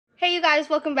Hey you guys,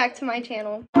 welcome back to my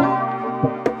channel.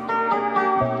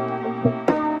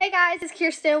 Hey guys, it's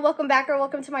Kirsten. Welcome back or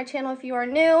welcome to my channel if you are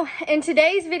new. In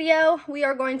today's video, we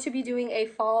are going to be doing a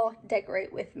fall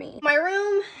decorate with me. My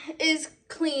room is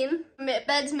clean,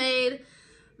 bed's made,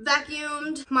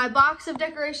 vacuumed. My box of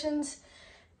decorations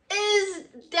is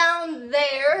down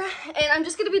there, and I'm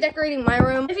just gonna be decorating my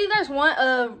room. If you guys want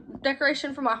a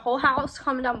decoration for my whole house,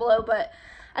 comment down below, but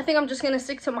I think I'm just gonna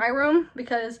stick to my room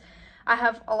because I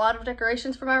have a lot of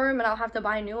decorations for my room and I'll have to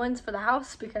buy new ones for the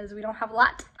house because we don't have a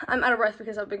lot. I'm out of breath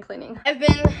because I've been cleaning. I've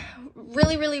been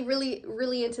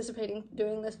really anticipating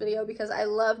doing this video because I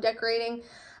love decorating.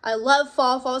 I love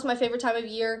fall. Fall is my favorite time of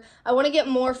year. I want to get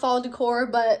more fall decor,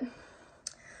 but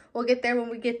we'll get there when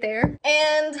we get there.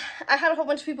 And I had a whole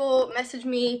bunch of people message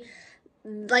me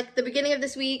like the beginning of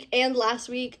this week and last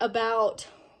week about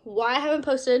why I haven't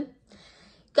posted.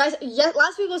 Guys,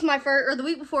 last week was the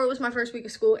week before it was my first week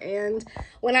of school, and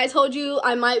when I told you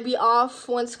I might be off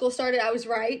once school started, I was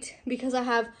right, because I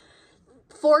have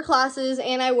 4 classes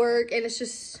and I work, and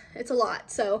it's a lot.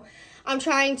 So I'm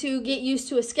trying to get used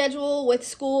to a schedule with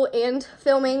school and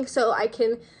filming so I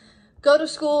can go to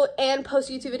school and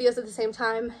post YouTube videos at the same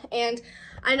time. And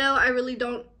I know I really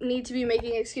don't need to be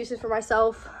making excuses for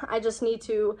myself. I just need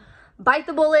to bite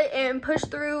the bullet and push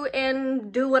through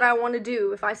and do what I want to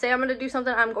do. If I say I'm going to do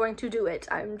something, I'm going to do it.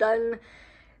 I'm done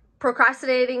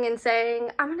procrastinating and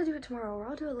saying, I'm going to do it tomorrow or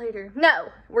I'll do it later. No,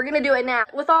 we're going to do it now.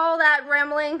 With all that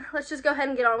rambling, let's just go ahead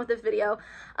and get on with this video.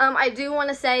 I do want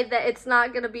to say that it's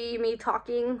not going to be me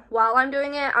talking while I'm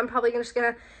doing it. I'm probably just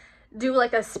going to do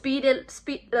like a sped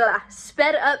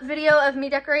up video of me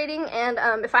decorating, and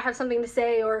if I have something to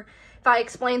say or if I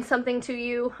explain something to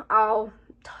you, I'll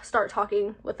start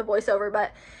talking with the voiceover,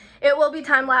 but it will be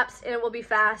time-lapse and it will be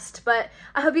fast. But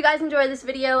I hope you guys enjoy this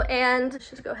video, and let's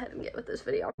just go ahead and get with this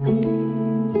video.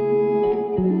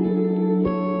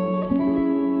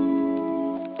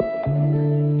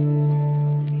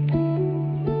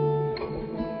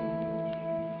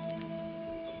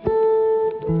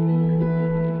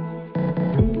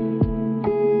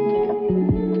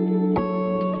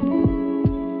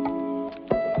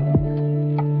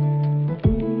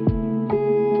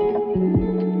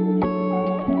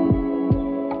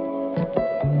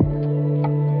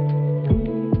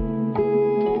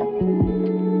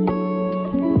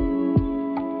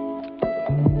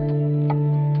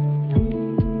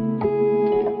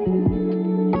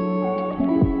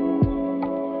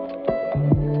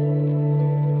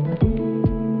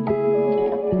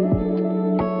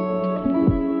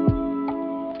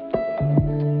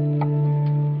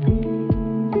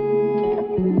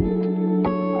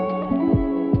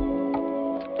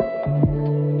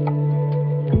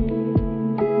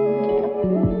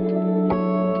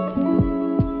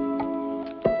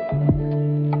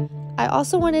 I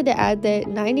also wanted to add that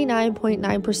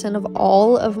 99.9% of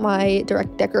all of my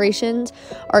direct decorations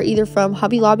are either from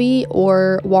Hobby Lobby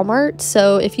or Walmart.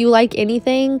 So if you like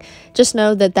anything, just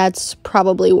know that that's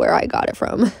probably where I got it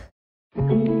from.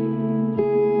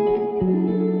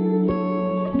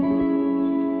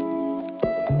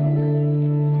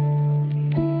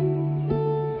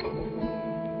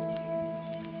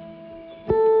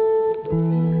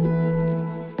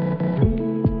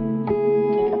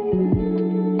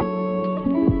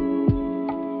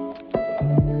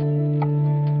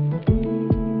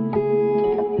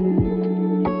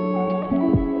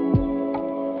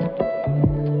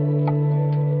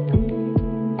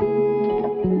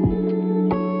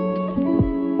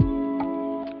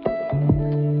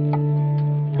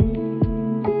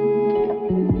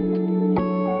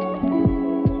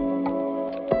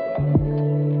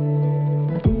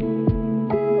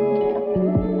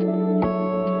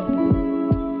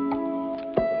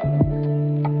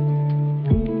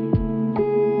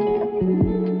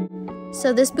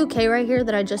 So this bouquet right here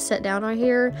that I just set down right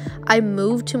here, I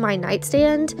moved to my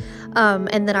nightstand,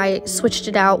 and then I switched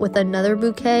it out with another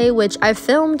bouquet, which I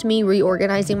filmed me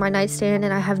reorganizing my nightstand,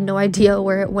 and I have no idea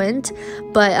where it went.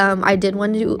 But I did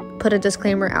want to put a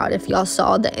disclaimer out if y'all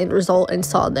saw the end result and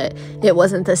saw that it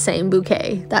wasn't the same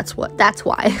bouquet. That's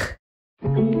why.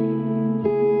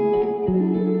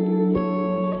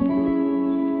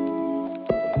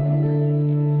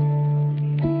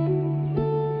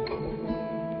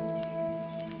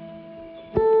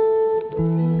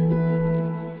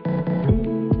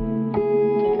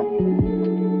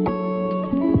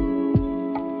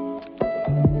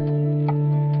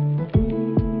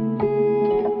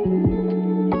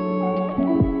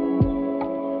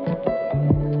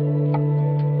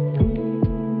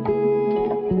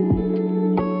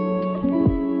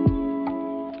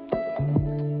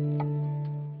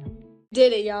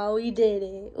 Did it, y'all. We did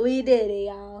it. We did it,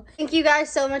 y'all. Thank you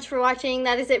guys so much for watching.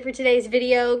 That is it for today's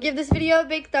video. Give this video a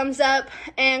big thumbs up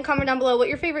and comment down below what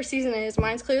your favorite season is.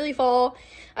 Mine's clearly fall.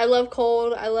 I love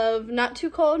cold. I love not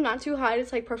too cold, not too hot.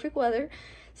 It's like perfect weather.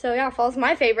 So yeah, fall's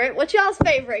my favorite. What's y'all's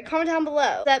favorite? Comment down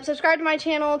below. Subscribe to my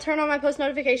channel, turn on my post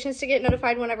notifications to get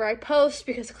notified whenever I post,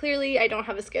 because clearly I don't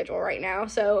have a schedule right now.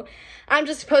 So I'm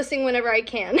just posting whenever I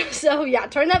can. So yeah,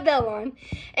 turn that bell on.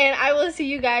 And I will see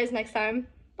you guys next time.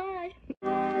 Bye.